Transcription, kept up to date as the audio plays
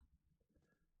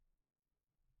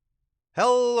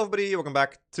Hello everybody, welcome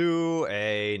back to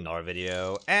another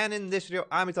video, and in this video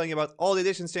I'm telling you about all the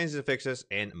additions, changes and fixes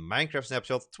in Minecraft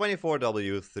Snapshot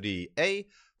 24w03a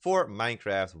for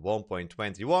Minecraft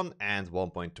 1.21 and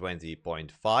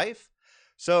 1.20.5.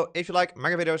 So if you like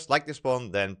Minecraft videos like this one,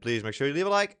 then please make sure you leave a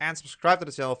like and subscribe to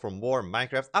the channel for more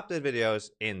Minecraft update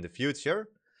videos in the future.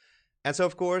 And so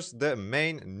of course the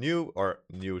main new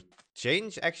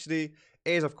change actually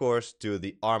is of course to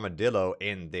the armadillo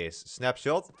in this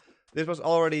snapshot. This was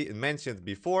already mentioned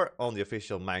before on the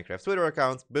official Minecraft Twitter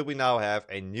account, but we now have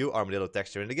a new armadillo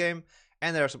texture in the game,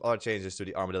 and there are some other changes to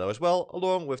the armadillo as well,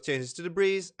 along with changes to the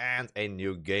breeze and a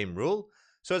new game rule.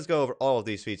 So let's go over all of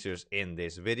these features in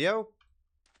this video.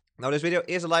 Now this video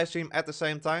is a live stream at the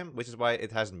same time, which is why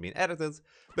it hasn't been edited,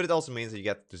 but it also means that you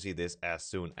get to see this as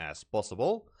soon as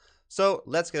possible. So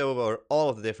let's go over all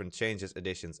of the different changes,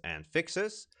 additions and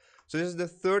fixes. So this is the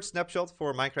third snapshot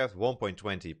for Minecraft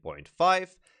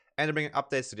 1.20.5. And they're bringing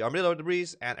updates to the Armadillo, the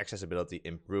breeze, and accessibility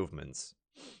improvements.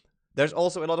 There's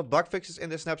also a lot of bug fixes in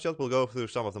this snapshot. We'll go through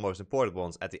some of the most important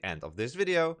ones at the end of this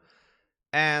video.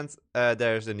 And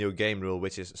there's the new game rule,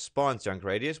 which is spawnchuck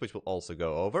radius, which we'll also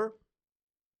go over.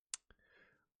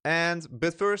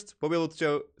 But first, what we'll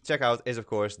check out is, of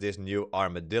course, this new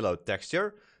Armadillo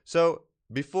texture. So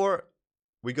before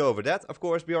we go over that, of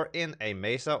course, we are in a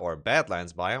mesa or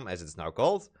badlands biome, as it's now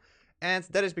called. And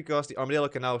that is because the armadillo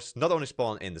can now not only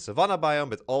spawn in the savanna biome,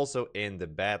 but also in the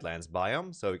badlands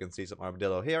biome. So we can see some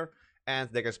armadillo here, and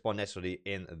they can spawn naturally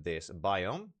in this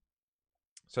biome.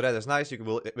 So that is nice. You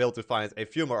will be able to find a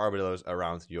few more armadillos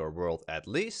around your world at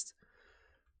least.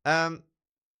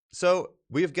 So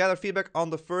we've gathered feedback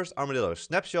on the first armadillo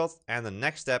snapshot, and the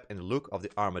next step in the look of the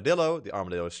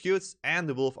armadillo scutes, and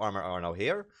the wolf armor are now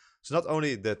here. So not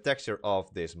only the texture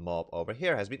of this mob over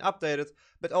here has been updated,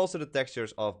 but also the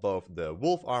textures of both the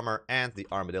wolf armor and the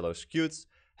armadillo scutes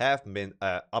have been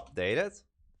updated.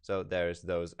 So there's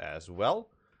those as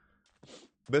well.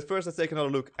 But first let's take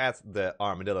another look at the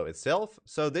armadillo itself.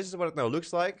 So this is what it now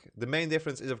looks like. The main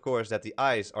difference is of course that the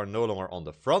eyes are no longer on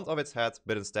the front of its head,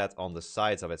 but instead on the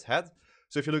sides of its head.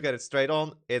 So if you look at it straight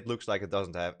on, it looks like it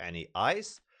doesn't have any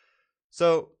eyes.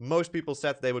 So most people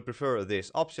said they would prefer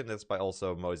this option. That's why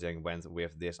also Mojang went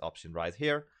with this option right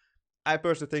here. I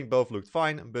personally think both looked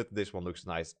fine, but this one looks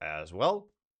nice as well.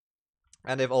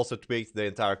 And they've also tweaked the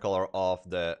entire color of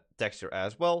the texture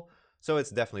as well. So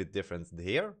it's definitely different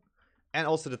here. And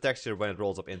also the texture when it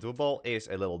rolls up into a ball is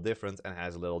a little different and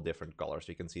has a little different color. So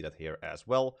you can see that here as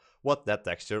well, what that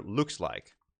texture looks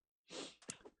like.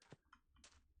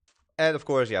 And of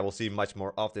course, yeah, we'll see much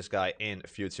more of this guy in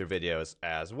future videos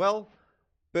as well.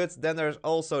 But then there's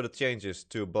also the changes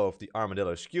to both the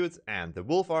armadillo scute and the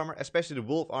wolf armor. Especially the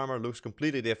wolf armor looks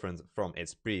completely different from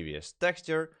its previous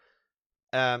texture.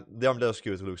 The armadillo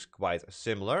scute looks quite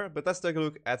similar. But let's take a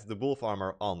look at the wolf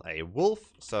armor on a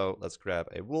wolf. So let's grab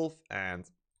a wolf and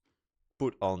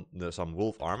put on some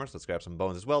wolf armor. So let's grab some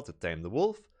bones as well to tame the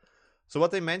wolf. So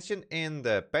what they mentioned in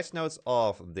the patch notes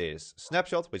of this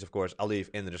snapshot, which of course I'll leave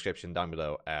in the description down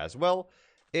below as well,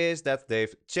 is that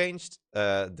they've changed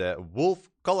the wolf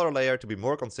color layer to be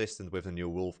more consistent with the new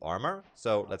wolf armor.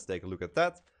 So let's take a look at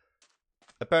that.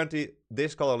 Apparently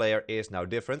this color layer is now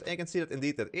different, and you can see that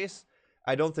indeed that is.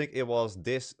 I don't think it was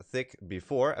this thick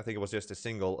before. I think it was just a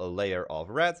single layer of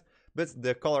red, but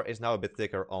the color is now a bit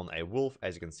thicker on a wolf,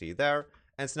 as you can see there.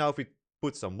 And so now if we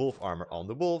put some wolf armor on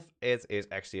the wolf, it is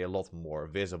actually a lot more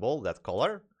visible, that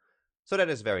color. So that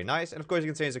is very nice. And of course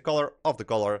you can change the color of the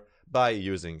color by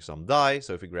using some dye.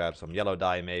 So if we grab some yellow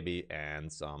dye maybe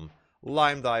and some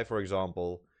lime dye, for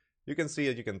example, you can see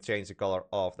that you can change the color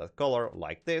of that color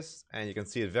like this. And you can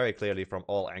see it very clearly from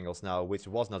all angles now, which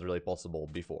was not really possible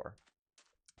before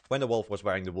when the wolf was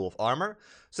wearing the wolf armor.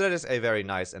 So that is a very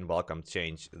nice and welcome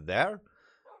change there.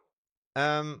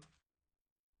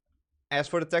 As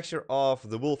for the texture of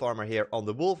the wolf armor here on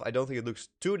the wolf, I don't think it looks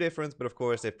too different, but of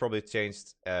course they've probably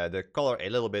changed the color a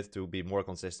little bit to be more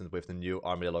consistent with the new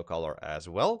armadillo color as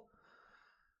well.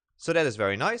 So that is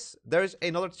very nice. There is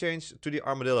another change to the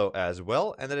armadillo as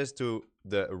well, and that is to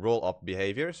the roll-up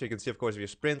behavior. So you can see, of course, if you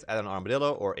sprint at an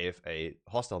armadillo, or if a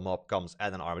hostile mob comes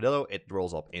at an armadillo, it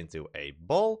rolls up into a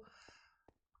ball.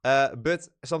 But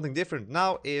something different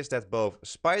now is that both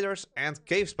spiders and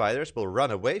cave spiders will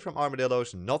run away from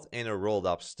armadillos, not in a rolled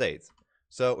up state.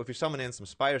 So if you summon in some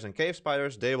spiders and cave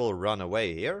spiders, they will run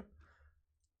away here.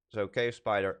 So cave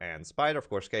spider and spider. Of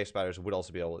course, cave spiders would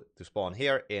also be able to spawn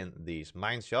here in these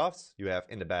mine shafts you have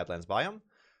in the badlands biome.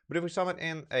 But if we summon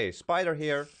in a spider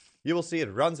here, you will see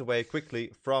it runs away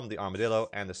quickly from the armadillo,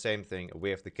 and the same thing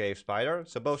with the cave spider.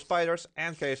 So both spiders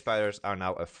and cave spiders are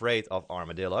now afraid of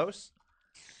armadillos.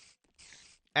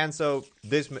 And so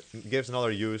this gives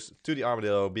another use to the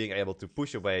armadillo being able to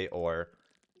push away or,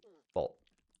 well,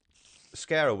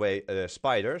 scare away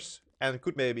spiders. And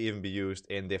could maybe even be used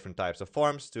in different types of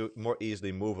forms to more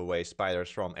easily move away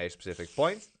spiders from a specific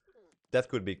point. That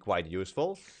could be quite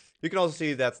useful. You can also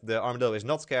see that the armadillo is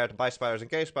not scared by spiders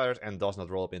and cave spiders and does not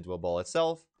roll up into a ball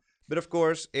itself. But of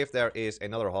course, if there is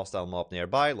another hostile mob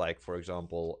nearby, like for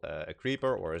example a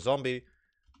creeper or a zombie,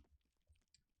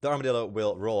 the armadillo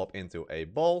will roll up into a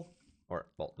ball. Or,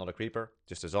 well, not a creeper,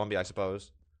 just a zombie, I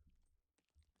suppose.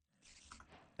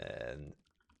 And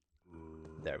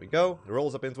there we go. It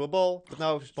rolls up into a ball. But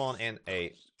now if you spawn in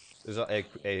a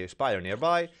spider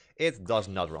nearby, it does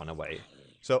not run away.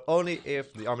 So only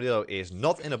if the armadillo is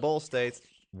not in a ball state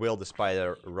will the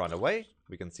spider run away.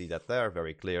 We can see that there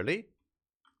very clearly.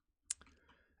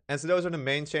 And so those are the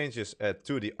main changes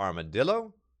to the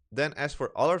armadillo. Then as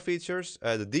for other features,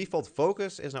 the default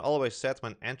focus is now always set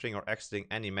when entering or exiting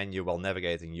any menu while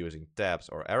navigating using tabs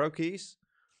or arrow keys.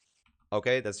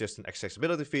 Okay, that's just an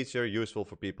accessibility feature, useful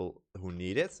for people who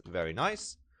need it. Very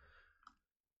nice.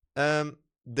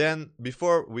 Then,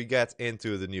 before we get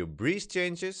into the new breeze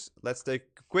changes, let's take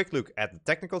a quick look at the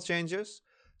technical changes.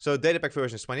 So, data pack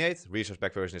version is 28, resource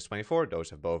pack version is 24. Those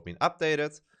have both been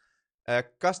updated.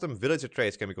 Custom villager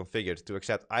traits can be configured to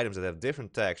accept items that have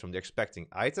different tags from the expecting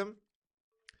item.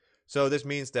 So this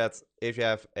means that if you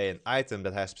have an item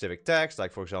that has specific tags,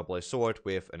 like for example a sword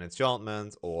with an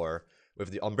enchantment or with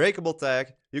the unbreakable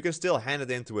tag, you can still hand it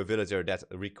in to a villager that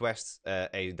requests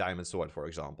a diamond sword, for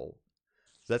example.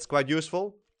 So that's quite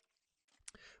useful.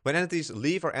 When entities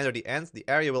leave or enter the end, the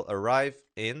area will arrive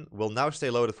in will now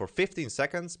stay loaded for 15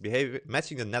 seconds,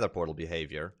 matching the nether portal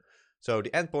behavior. So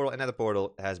the end portal and nether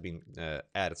portal has been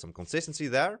added some consistency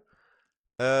there.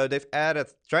 They've added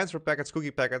transfer packets,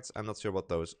 cookie packets. I'm not sure what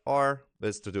those are, but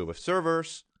it's to do with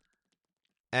servers.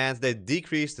 And they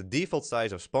decreased the default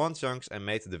size of spawn chunks and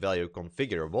made the value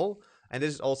configurable. And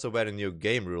this is also where the new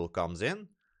game rule comes in.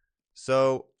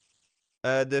 So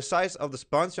the size of the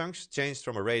spawn chunks changed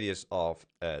from a radius of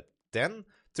 10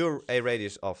 to a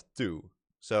radius of 2.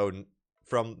 So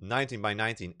from 19 by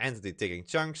 19 entity ticking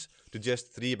chunks to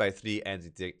just 3 by 3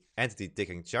 entity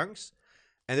ticking chunks.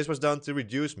 And this was done to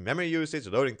reduce memory usage,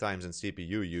 loading times, and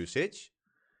CPU usage.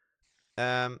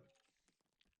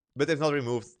 But they've not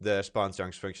removed the spawn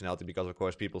chunks functionality because, of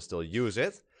course, people still use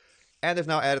it. And they've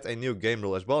now added a new game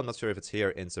rule as well. I'm not sure if it's here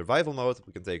in survival mode.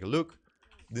 We can take a look.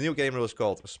 The new game rule is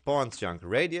called spawn chunk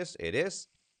radius. It is.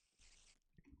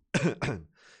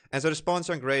 And so the spawn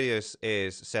chunk radius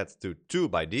is set to 2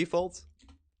 by default.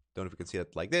 Don't know if you can see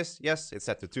it like this. Yes, it's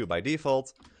set to 2 by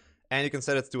default. And you can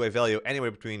set it to a value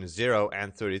anywhere between 0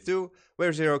 and 32,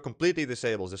 where 0 completely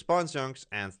disables the spawn chunks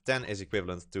and 10 is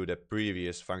equivalent to the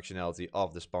previous functionality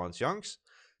of the spawn chunks.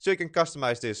 So you can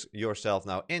customize this yourself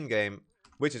now in-game,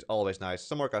 which is always nice.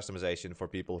 Some more customization for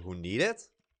people who need it.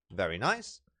 Very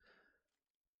nice.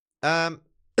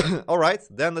 Alright,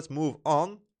 then let's move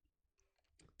on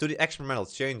to the experimental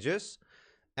changes.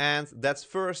 And that's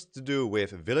first to do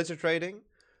with villager trading.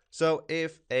 So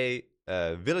if a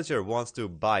villager wants to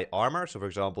buy armor, so for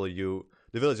example the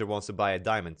villager wants to buy a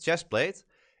diamond chestplate,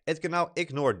 it can now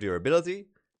ignore durability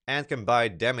and can buy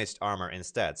damaged armor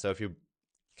instead. So if you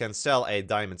can sell a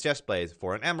diamond chestplate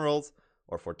for an emerald,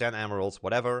 or for 10 emeralds,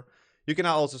 whatever, you can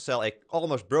now also sell a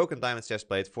almost broken diamond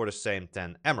chestplate for the same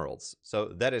 10 emeralds. So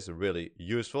that is really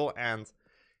useful, and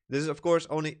this is of course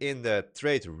only in the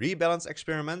trade rebalance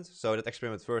experiment, so that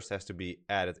experiment first has to be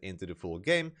added into the full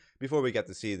game before we get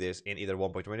to see this in either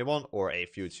 1.21 or a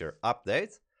future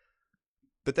update.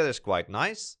 But that is quite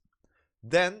nice.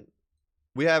 Then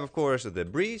we have of course the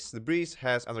breeze. The breeze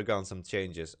has undergone some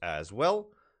changes as well.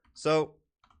 So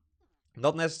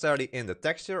not necessarily in the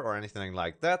texture or anything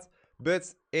like that,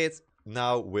 but it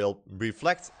now will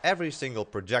reflect every single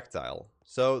projectile.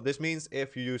 So this means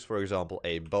if you use, for example,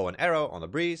 a bow and arrow on a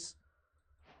breeze,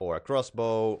 or a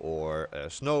crossbow, or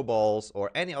snowballs,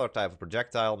 or any other type of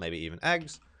projectile, maybe even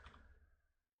eggs,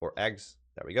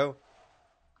 there we go,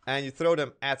 and you throw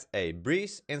them at a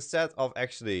breeze, instead of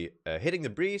actually hitting the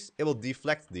breeze, it will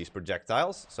deflect these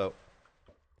projectiles. So,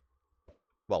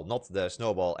 well, not the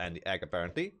snowball and the egg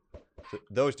apparently. So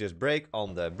those just break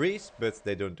on the breeze, but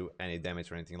they don't do any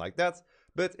damage or anything like that.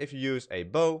 But if you use a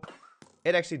bow,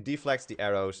 it actually deflects the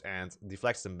arrows and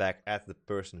deflects them back at the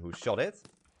person who shot it.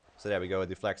 So there we go, it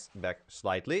deflects back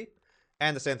slightly.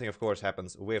 And the same thing of course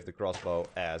happens with the crossbow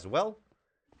as well.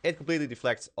 It completely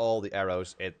deflects all the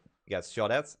arrows it gets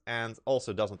shot at and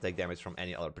also doesn't take damage from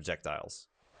any other projectiles.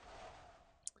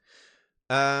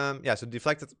 Yeah, so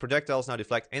deflected projectiles now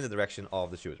deflect in the direction of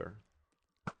the shooter.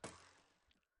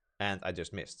 And I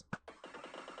just missed.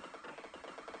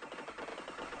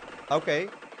 Okay.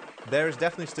 There's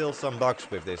definitely still some bugs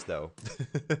with this, though.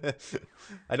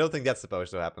 I don't think that's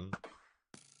supposed to happen.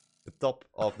 The top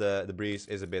of the breeze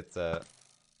is a bit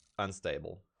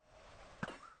unstable.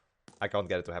 I can't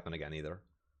get it to happen again, either.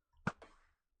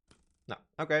 No.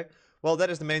 Okay. Well,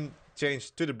 that is the main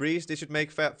change to the breeze. This should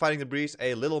make fighting the breeze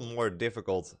a little more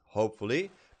difficult, hopefully.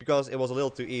 Because it was a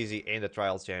little too easy in the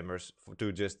trial chambers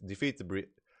to just defeat the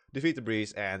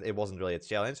breeze, and it wasn't really a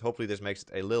challenge. Hopefully this makes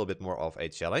it a little bit more of a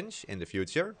challenge in the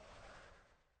future.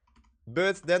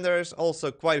 But then there's also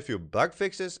quite a few bug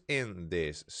fixes in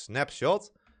this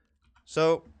snapshot.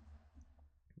 So,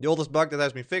 the oldest bug that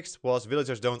has been fixed was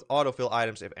villagers don't autofill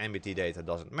items if MBT data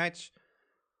doesn't match.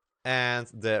 And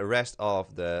the rest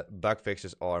of the bug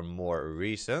fixes are more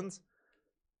recent.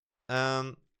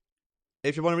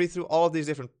 If you want to read through all of these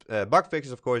different bug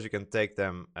fixes, of course, you can take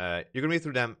them. You can read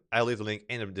through them. I'll leave the link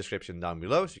in the description down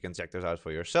below, so you can check those out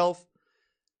for yourself.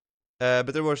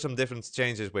 But there were some different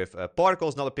changes with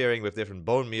particles not appearing with different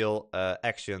bone meal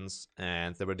actions,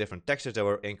 and there were different textures that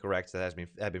were incorrect that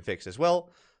have been fixed as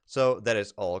well. So that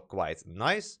is all quite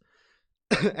nice.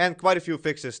 And quite a few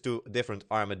fixes to different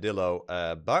armadillo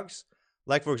bugs.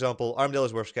 Like, for example,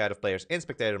 armadillos were scared of players in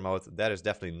spectator mode. That is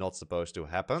definitely not supposed to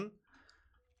happen.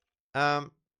 Yeah,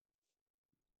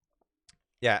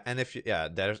 and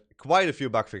there's quite a few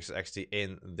bug fixes actually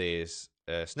in this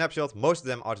snapshot. Most of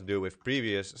them are to do with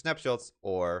previous snapshots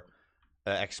or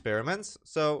experiments.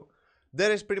 So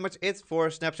that is pretty much it for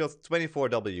Snapshot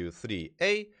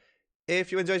 24w03a.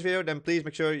 If you enjoyed this video, then please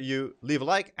make sure you leave a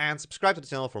like and subscribe to the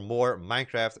channel for more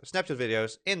Minecraft snapshot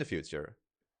videos in the future.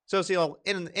 So see you all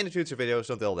in the future videos.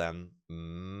 Until then,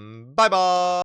 bye bye!